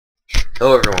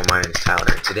Hello everyone, my name is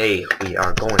Tyler. Today we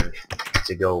are going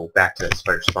to go back to that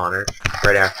spider spawner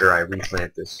right after I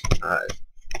replant this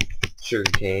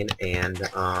sugarcane and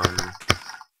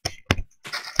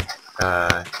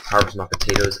harvest my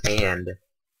potatoes and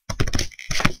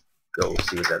go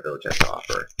see what that village has to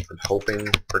offer. I'm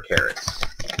hoping for carrots.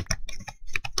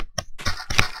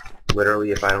 Literally,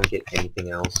 if I don't get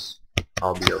anything else,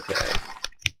 I'll be okay.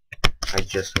 I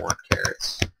just want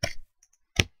carrots.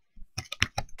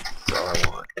 That's all I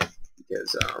want.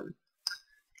 Because,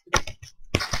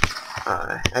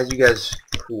 as you guys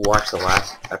who watched the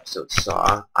last episode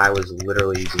saw, I was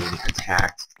literally being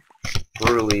attacked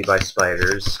brutally by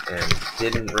spiders and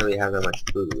didn't really have that much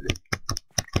food.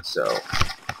 So,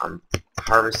 I'm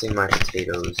harvesting my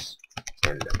potatoes,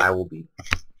 and I will be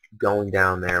going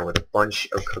down there with a bunch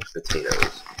of cooked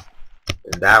potatoes.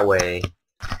 And that way,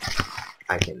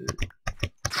 I can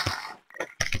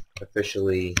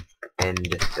officially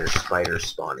end their spider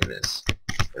spawniness.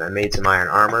 And I made some iron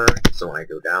armor, so when I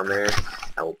go down there,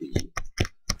 I will be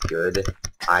good.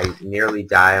 I nearly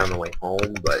died on the way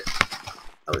home, but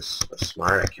I was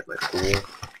smart. I kept my cool.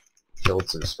 Killed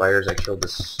some spiders. I killed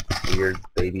this weird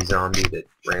baby zombie that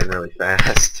ran really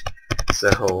fast.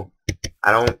 So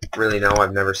I don't really know.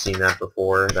 I've never seen that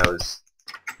before. That was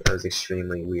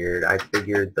extremely weird. I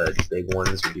figured the big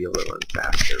ones would be able to run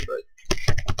faster, but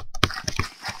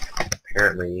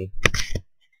apparently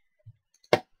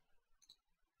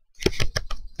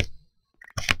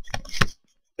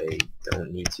they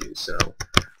don't need to. So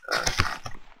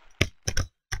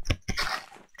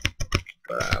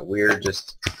we're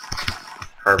just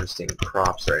harvesting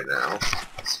crops right now.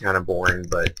 It's kind of boring,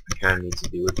 but I kind of need to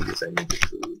do it because I need the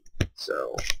food.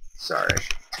 So sorry.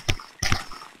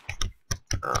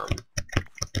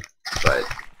 But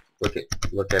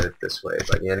look at it this way.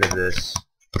 By the end of this,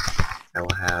 I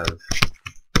will have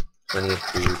plenty of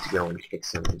food to go and kick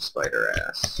some spider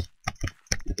ass.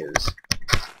 Because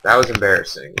that was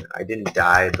embarrassing. I didn't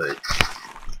die, but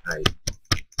I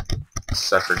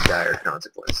suffered dire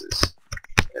consequences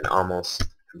and almost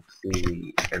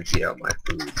completely emptied out my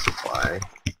food supply,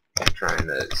 trying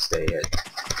to stay at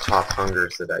top hunger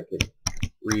so that I could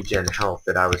regen health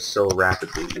that I was so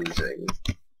rapidly losing.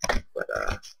 But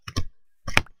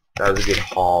that was a good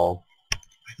haul. I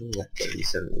think I got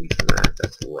 37 wheat from that.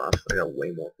 That's rough. I got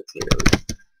way more potatoes.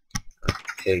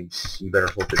 Pigs, you better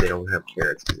hope that they don't have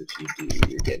carrots, because if you do,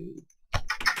 you're getting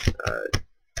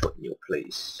put in your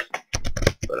place.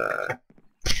 But I'm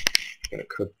gonna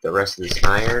cook the rest of this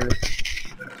iron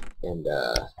and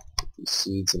these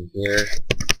seeds in here.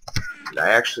 And I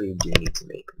actually do need to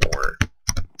make more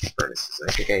furnaces.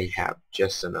 I think I have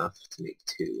just enough to make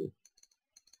 2.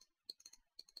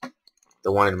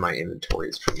 The one in my inventory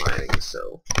is for mining,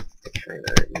 so I kind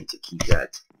of need to keep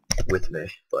that with me.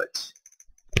 But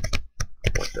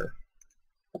what the?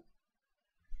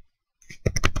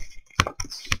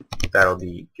 That'll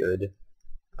be good.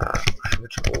 How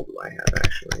much gold do I have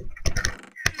actually?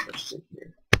 How much is in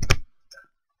here?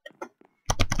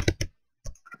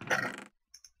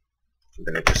 I'm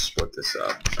gonna just split this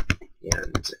up,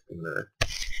 and I'm gonna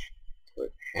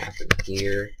put half in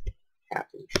here, half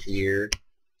in here.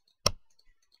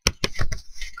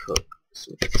 Cook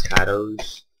some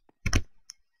potatoes,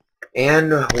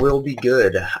 and we'll be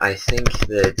good. I think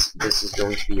that this is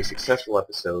going to be a successful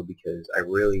episode because I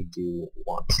really do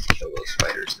want to kill those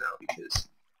spiders now, because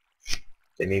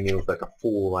they made me look like a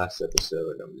fool last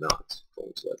episode, and I'm not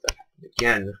going to let that happen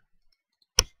again.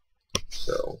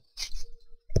 So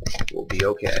we'll be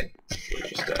okay. We're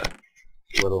just a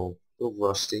little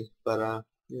rusty, but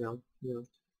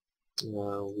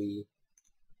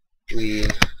we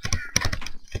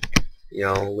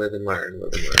live and learn,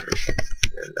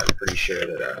 and I'm pretty sure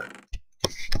that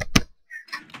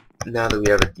now that we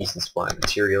have a decent supply of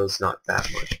materials, not that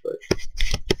much, but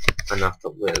enough to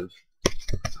live,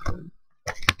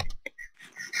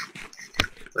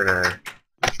 we're gonna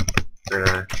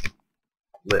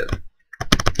live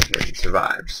and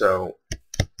survive. So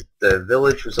the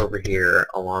village was over here,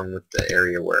 along with the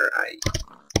area where I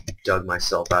dug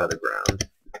myself out of the ground.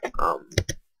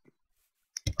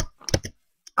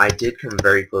 I did come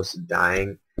very close to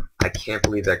dying. I can't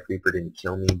believe that creeper didn't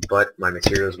kill me, but my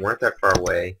materials weren't that far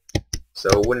away, so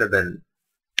it wouldn't have been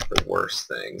the worst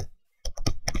thing.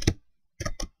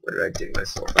 Where did I dig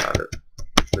myself out of?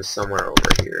 It was somewhere over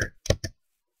here.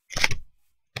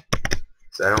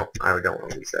 So I don't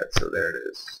want to lose that, so there it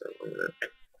is. So I'm going to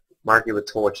mark it with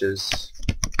torches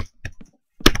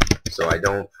so I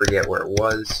don't forget where it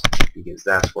was, because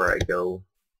that's where I go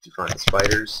to find the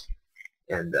spiders.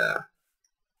 And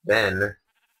then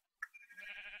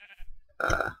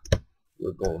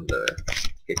we're going to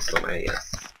exclamation.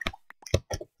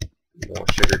 More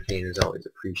sugarcane is always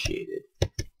appreciated.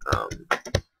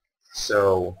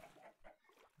 So,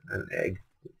 an egg.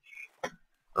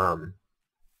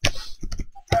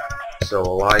 So a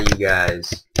lot of you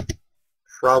guys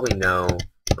probably know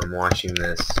from watching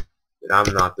this that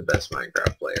I'm not the best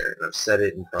Minecraft player, and I've said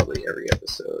it in probably every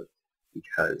episode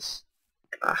because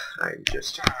I'm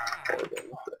just horrible.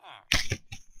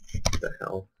 What the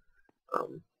hell?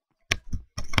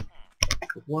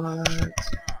 What?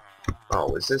 Oh,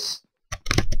 was this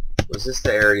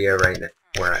the area right now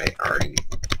where I already...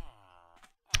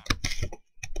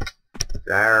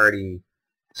 Did I already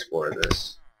explore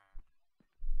this?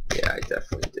 Yeah, I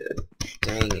definitely did.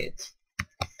 Dang it.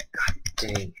 God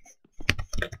dang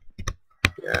it.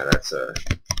 Yeah,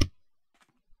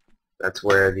 that's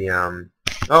where the,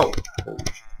 oh!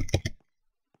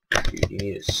 Dude, you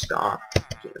need to stop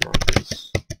getting off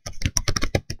this.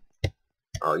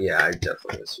 Oh yeah, I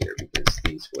definitely was here because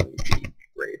these wouldn't be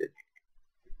rated.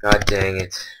 God dang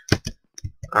it.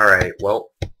 Alright,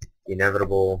 well, the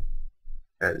inevitable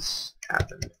has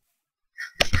happened.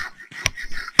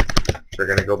 We're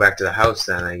gonna go back to the house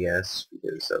then, I guess,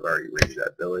 because I've already raided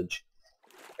that village.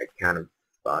 I kind of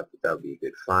thought that would be a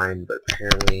good find, but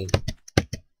apparently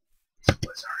it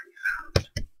was already found.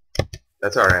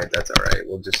 That's alright, that's alright.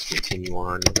 We'll just continue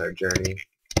on with our journey.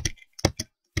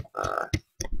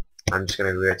 I'm just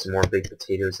gonna go get some more baked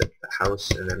potatoes at the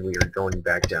house, and then we are going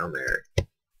back down there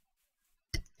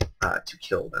to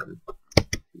kill them,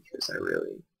 because I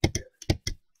really...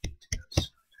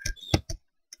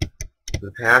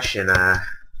 The passion,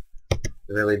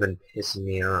 really been pissing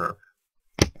me off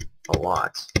a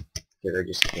lot, because I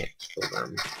just can't kill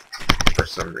them for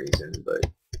some reason, but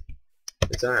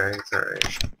it's alright, it's alright.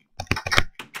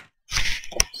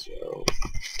 So,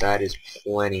 that is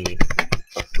plenty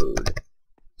of food.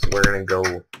 So we're gonna go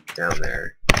down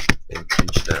there and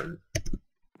teach them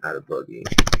how to boogie.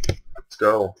 Let's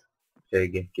go.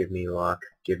 Pig, give me luck.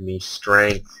 Give me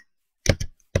strength.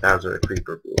 That was where the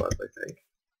creeper blew up, I think.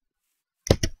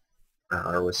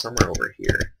 It was somewhere over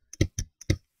here.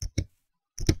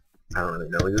 I don't really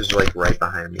know. He was like right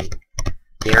behind me.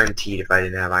 Guaranteed if I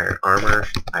didn't have iron armor,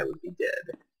 I would be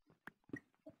dead.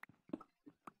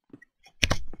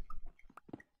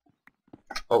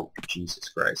 Oh, Jesus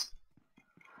Christ.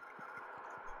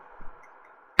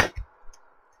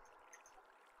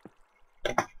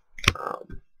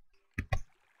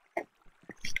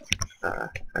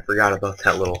 I forgot about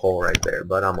that little hole right there,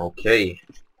 but I'm okay.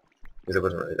 Because it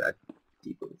wasn't really that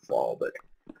deep of a fall, but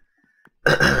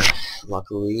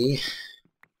luckily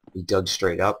we dug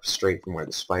straight up, straight from where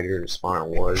the spider spawner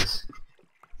was.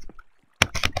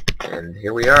 And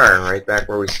here we are, right back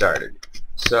where we started.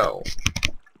 So,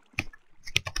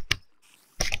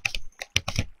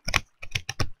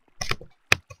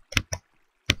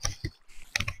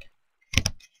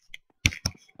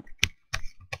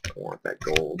 I want that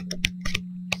gold.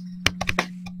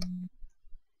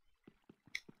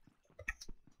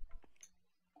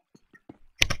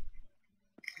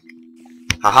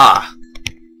 Haha!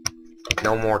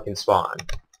 No more can spawn.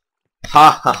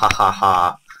 Ha ha ha ha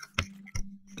ha!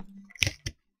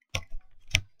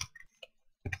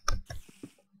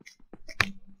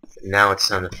 Now it's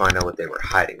time to find out what they were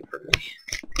hiding from me.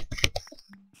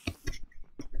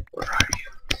 Where are you?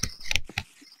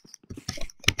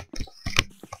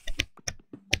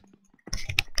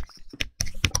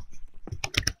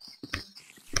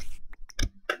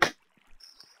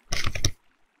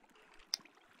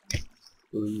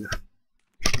 Ooh.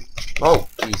 Oh,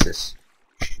 Jesus.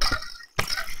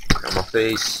 On my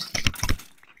face.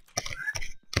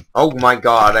 Oh my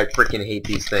god, I freaking hate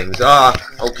these things.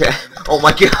 Okay. Oh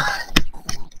my god.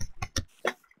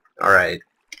 Alright.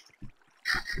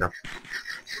 Enough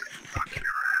fucking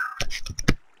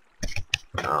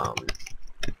around.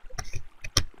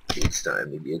 It's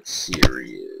time to get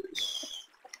serious.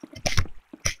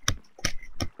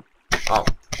 Oh.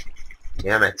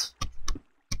 Damn it.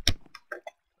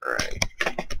 Alright.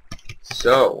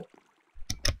 So,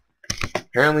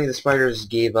 apparently the spiders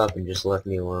gave up and just left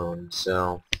me alone,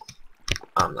 so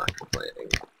I'm not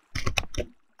complaining.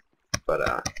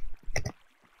 But,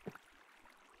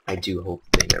 I do hope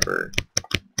they never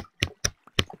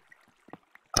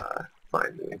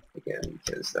find me again,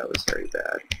 because that was very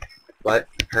bad. But,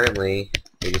 apparently,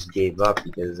 they just gave up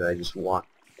because I just walked.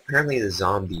 Apparently the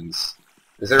zombies...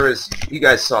 Because there was... You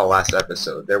guys saw last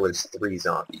episode, there was 3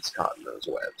 zombies caught in those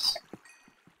webs.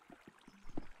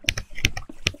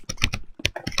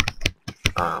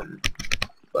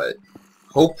 But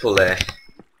hopefully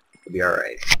it'll be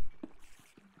alright.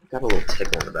 I've got a little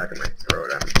tickle in the back of my throat.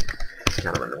 It's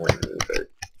kind of annoying me, but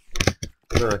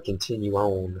gonna continue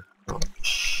on. Oh,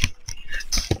 shit.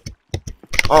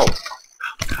 Oh!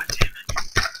 God damn it.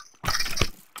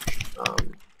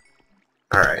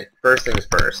 Alright, first things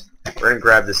first. We're gonna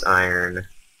grab this iron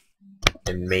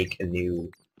and make a new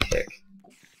pick.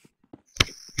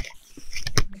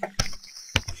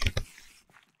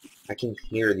 I can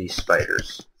hear these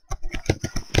spiders.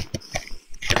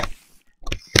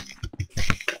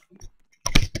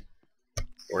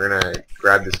 We're gonna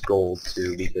grab this gold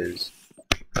too because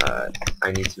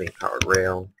I need to make powered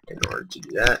rail. In order to do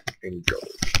that, I need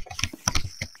gold.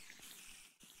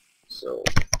 So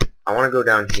I want to go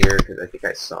down here because I think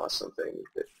I saw something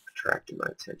that attracted my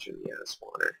attention. Yeah, a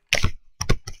spawner.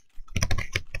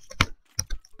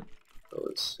 Oh,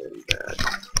 it's so bad.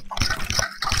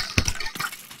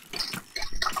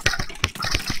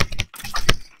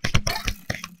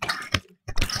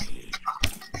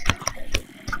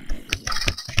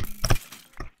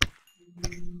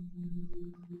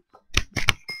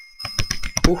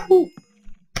 Woohoo!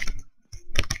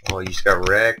 Oh, you just got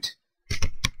wrecked.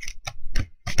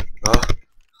 Oh,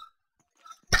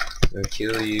 I'm gonna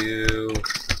kill you.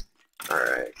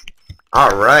 Alright.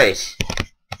 Alright!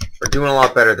 We're doing a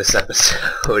lot better this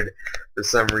episode. For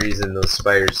some reason, those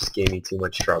spiders just gave me too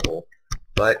much trouble.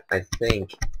 But I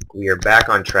think we are back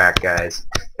on track, guys.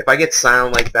 If I get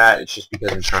silent like that, it's just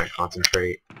because I'm trying to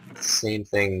concentrate. Same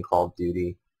thing in Call of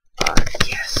Duty.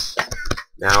 Yes!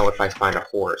 Now if I find a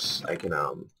horse, I can,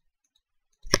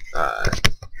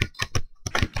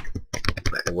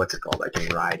 what's it called? I can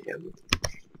ride him.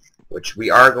 Which we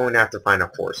are going to have to find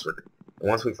a horse.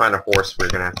 Once we find a horse, we're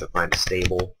going to have to find a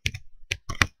stable.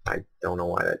 I don't know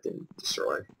why that didn't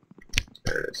destroy.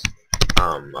 There it is.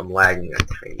 I'm lagging a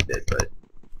tiny bit, but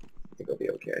I think I'll be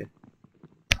okay.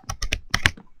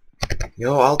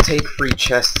 Yo, I'll take free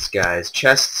chests, guys.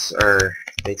 Chests are...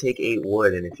 They take 8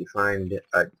 wood, and if you find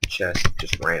a chest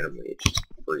just randomly, it's just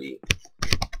free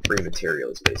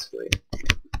materials, basically.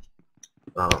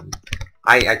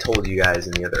 I told you guys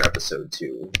in the other episode,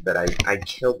 too, that I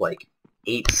killed, like,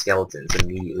 8 skeletons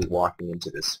immediately walking into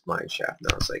this mine shaft,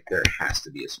 and I was like, there has to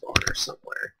be a spawner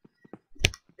somewhere.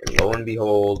 And lo and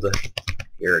behold,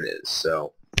 here it is.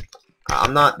 So,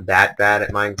 I'm not that bad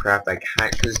at Minecraft,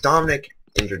 because Dominic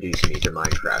introduced me to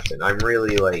Minecraft, and I'm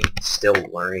really, like, still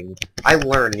learning. I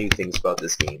learn new things about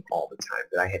this game all the time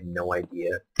that I had no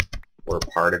idea were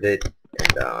part of it,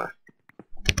 and,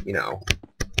 you know,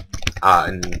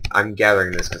 and I'm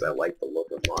gathering this because I like the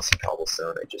look of mossy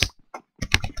cobblestone.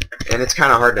 And it's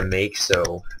kind of hard to make,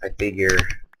 so I figure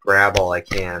grab all I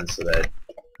can so that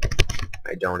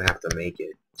I don't have to make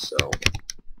it, so,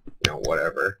 you know,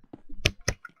 whatever.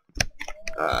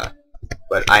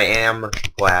 But I am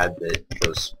glad that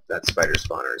that spider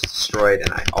spawner is destroyed,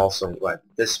 and I also am glad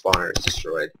this spawner is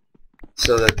destroyed,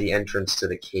 so that the entrance to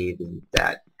the cave isn't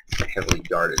that heavily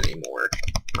guarded anymore.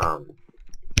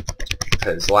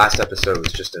 Because last episode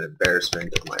was just an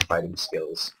embarrassment of my fighting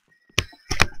skills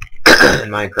in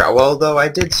Minecraft. Well, though I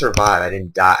did survive, I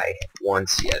didn't die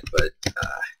once yet, but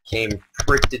came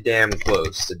pretty damn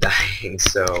close to dying,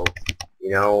 so,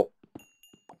 you know,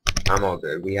 I'm all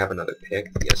good. We have another pick?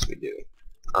 Yes, we do.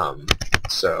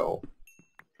 So,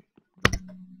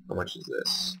 how much is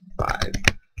this? 5.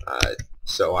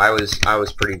 So I was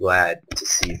pretty glad to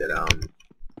see that,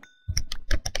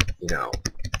 you know,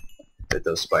 that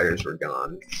those spiders were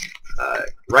gone.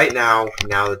 Right now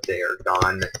that they are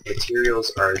gone,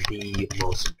 materials are the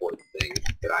most important thing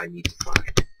that I need to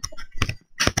find.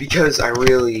 Because I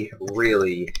really,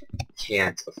 really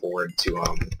can't afford to,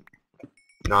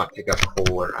 not pick up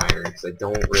coal or iron, because I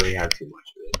don't really have too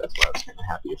much of it. That's why I was kind of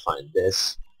happy to find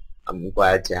this. I'm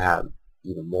glad to have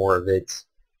even more of it.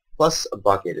 Plus, a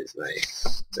bucket is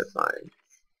nice to find.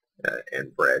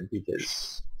 And bread,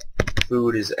 because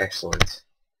food is excellent.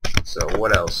 So,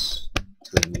 what else do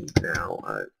we need now?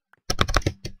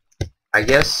 I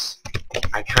guess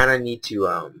I kind of need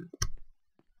to,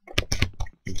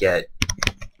 get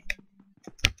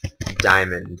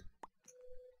diamond.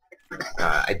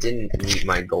 I didn't meet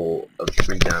my goal of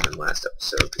 3 diamond last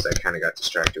episode because I kind of got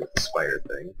distracted with the spider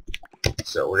thing.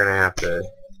 So we're gonna have to,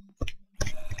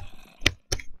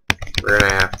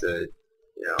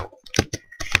 you know,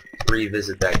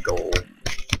 revisit that goal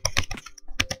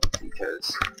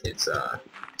because it's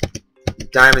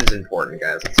diamond's important,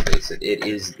 guys. Let's face it. It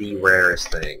is the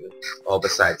rarest thing, well,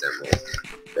 besides emerald,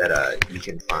 that you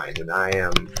can find, and I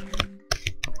am.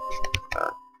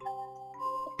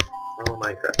 Oh,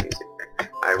 Minecraft music.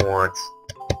 I want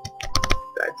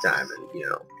that diamond, you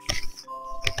know.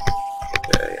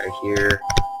 Okay, I hear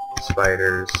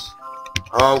spiders.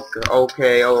 Oh,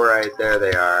 okay, alright, there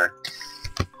they are.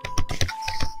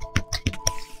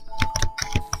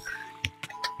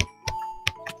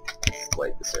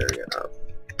 light this area up.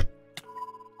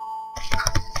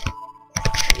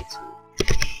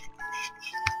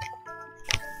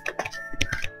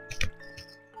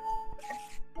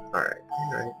 Alright,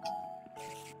 alright.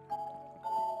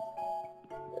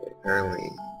 Apparently,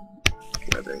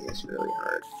 webbing is really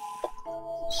hard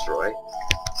to destroy.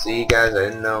 See, guys, I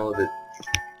didn't know that.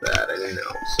 I didn't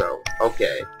know. So,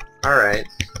 okay. Alright.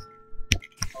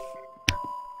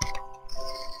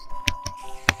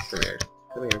 Come here.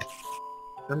 Come here.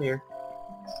 Come here.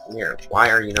 Come here. Why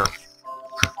are you not?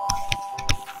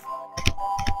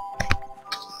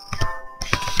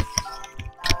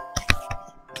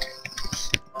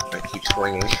 I keep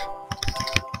swinging.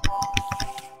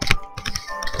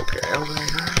 Okay,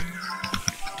 alright.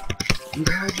 You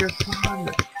had your fun.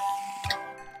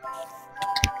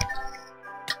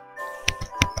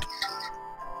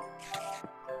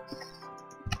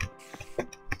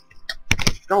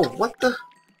 No, what the?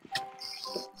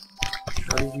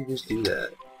 How did you just do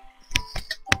that?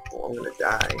 Oh, I'm gonna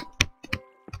die.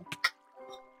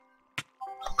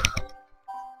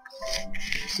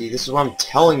 See, this is what I'm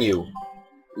telling you.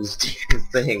 These two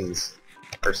things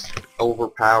are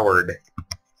overpowered.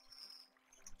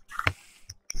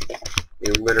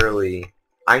 They literally...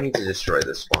 I need to destroy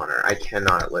this spawner. I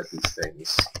cannot let these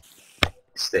things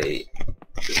stay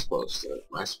this close to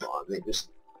my spawn. They just...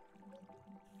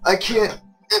 I can't...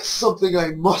 It's something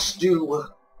I must do.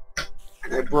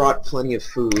 And I brought plenty of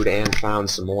food and found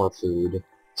some more food.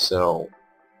 So...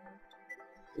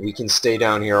 we can stay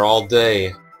down here all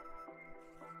day.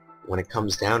 When it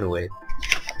comes down to it.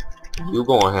 You're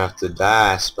gonna have to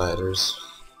die, spiders.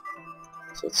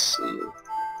 So let's see.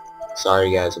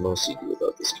 Sorry guys, I'm OCD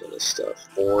about this kind of stuff.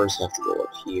 Ores have to go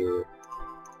up here.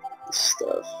 This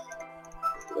stuff.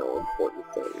 You know, important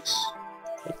things.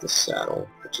 Like the saddle,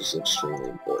 which is extremely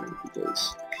important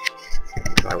because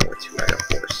if I want to ride a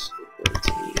horse, I'm going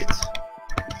to need it.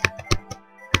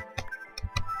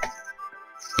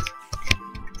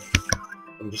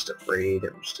 I'm just afraid,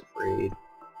 I'm just afraid.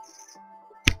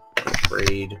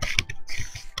 Afraid.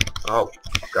 Oh,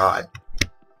 God.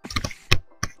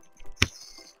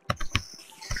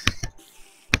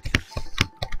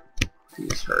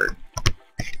 He's hurt.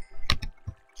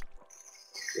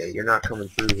 Yeah, you're not coming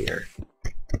through here.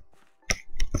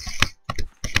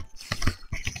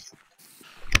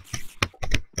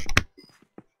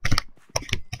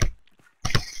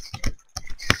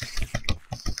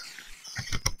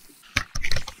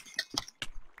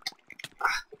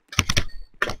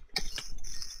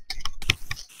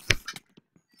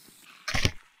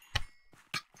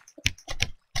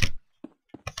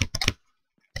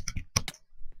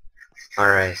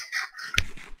 Alright.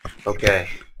 Okay.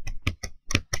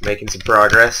 Making some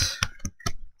progress.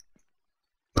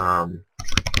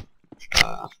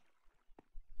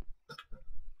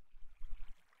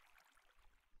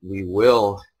 We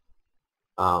will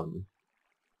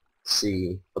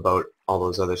see about all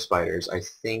those other spiders. I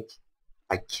think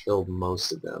I killed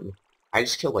most of them. I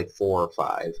just killed like 4 or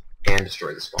 5 and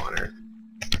destroyed the spawner.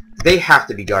 They have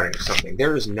to be guarding something.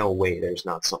 There is no way there's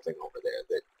not something over there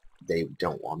that they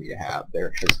don't want me to have.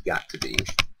 There has got to be.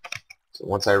 So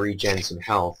once I regen some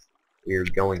health, we're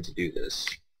going to do this.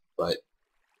 But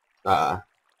I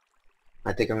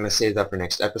think I'm going to save that for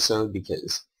next episode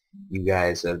because you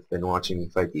guys have been watching me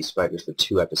fight these spiders for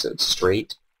 2 episodes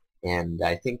straight, and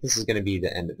I think this is going to be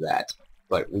the end of that.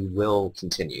 But we will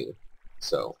continue.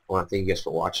 So I want to thank you guys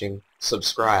for watching.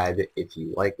 Subscribe if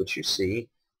you like what you see.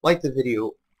 Like the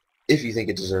video if you think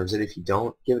it deserves it. If you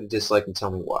don't, give it a dislike and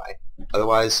tell me why.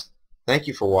 Otherwise, thank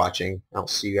you for watching. I'll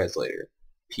see you guys later.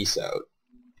 Peace out.